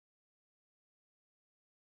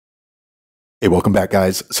Hey, welcome back,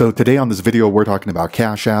 guys. So today on this video, we're talking about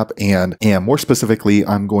Cash App and more specifically,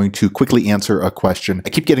 I'm going to quickly answer a question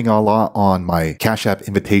I keep getting a lot on my Cash App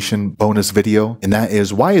invitation bonus video, and that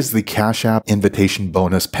is, why is the Cash App invitation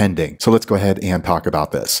bonus pending? So let's go ahead and talk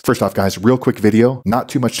about this. First off, guys, real quick video, not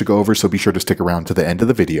too much to go over, so be sure to stick around to the end of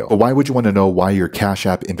the video. But why would you want to know why your Cash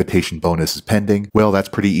App invitation bonus is pending? Well, that's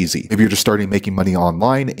pretty easy. If you're just starting making money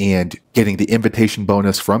online and getting the invitation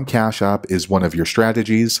bonus from Cash App is one of your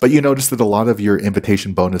strategies, but you notice that a lot of your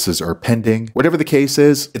invitation bonuses are pending. Whatever the case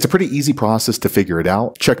is, it's a pretty easy process to figure it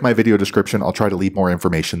out. Check my video description. I'll try to leave more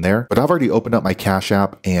information there, but I've already opened up my Cash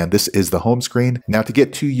App and this is the home screen. Now to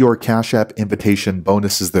get to your Cash App invitation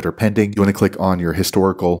bonuses that are pending, you want to click on your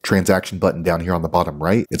historical transaction button down here on the bottom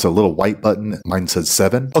right. It's a little white button. Mine says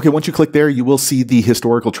 7. Okay, once you click there, you will see the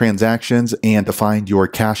historical transactions, and to find your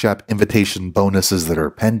Cash App invitation bonuses that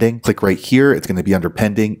are pending, click right here. It's going to be under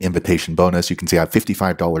pending invitation bonus. You can see I have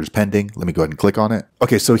 $55 pending. Let me go ahead and click on it.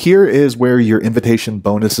 Okay, so here is where your invitation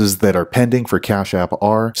bonuses that are pending for Cash App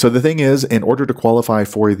are. So the thing is, in order to qualify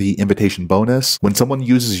for the invitation bonus, when someone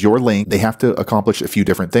uses your link, they have to accomplish a few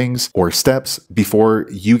different things or steps before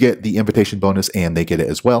you get the invitation bonus and they get it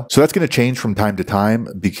as well. So that's going to change from time to time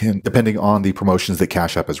depending on the promotions that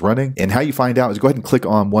Cash App is running. And how you find out is go ahead and click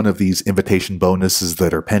on one of these invitation bonuses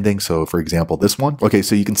that are pending. So for example, this one. Okay,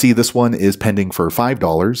 so you can see this one is pending for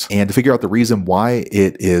 $5. And to figure out the reason why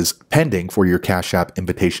it is pending for your Cash App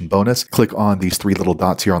invitation bonus, click on these 3 little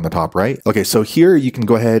dots here on the top right. Okay, so here you can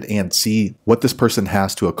go ahead and see what this person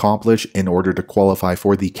has to accomplish in order to qualify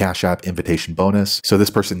for the Cash App invitation bonus. So this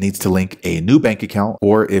person needs to link a new bank account,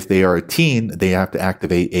 or if they are a teen, they have to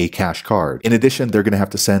activate a cash card. In addition, they're going to have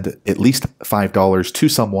to send at least $5 to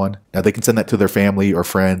someone. Now they can send that to their family or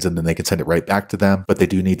friends and then they can send it right back to them, but they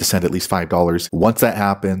do need to send at least $5. Once that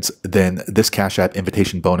happens, then this Cash App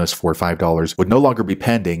invitation bonus for $5 would no longer be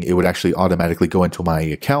pending. It would actually automatically go into my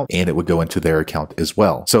account and it would go into their account as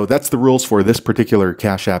well. So that's the rules for this particular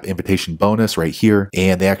Cash App invitation bonus right here.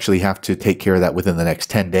 And they actually have to take care of that within the next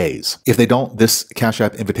 10 days. If they don't, this Cash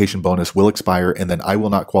App invitation bonus will expire and then I will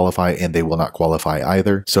not qualify and they will not qualify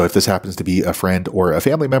either. So if this happens to be a friend or a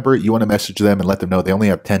family member, you want to message them and let them know they only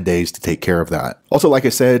have 10 days to take care of that. Also, like I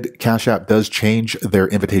said, Cash App does change their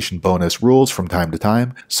invitation bonus rules from time to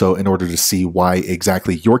time. So in order to see why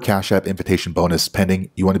exactly your Cash App invitation bonus is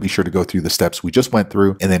pending, you want to be sure to go through the steps we just went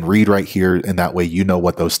through and then read right here, and that way you know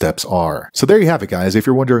what those steps are. So there you have it, guys. If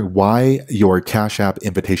you're wondering why your Cash App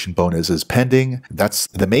invitation bonus is pending, that's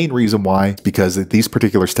the main reason why, because these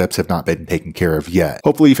particular steps have not been taken care of yet.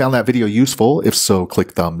 Hopefully you found that video useful. If so,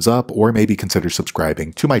 click thumbs up or maybe consider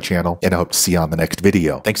subscribing to my channel, and I hope to see you on the next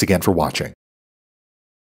video. Thanks again for watching.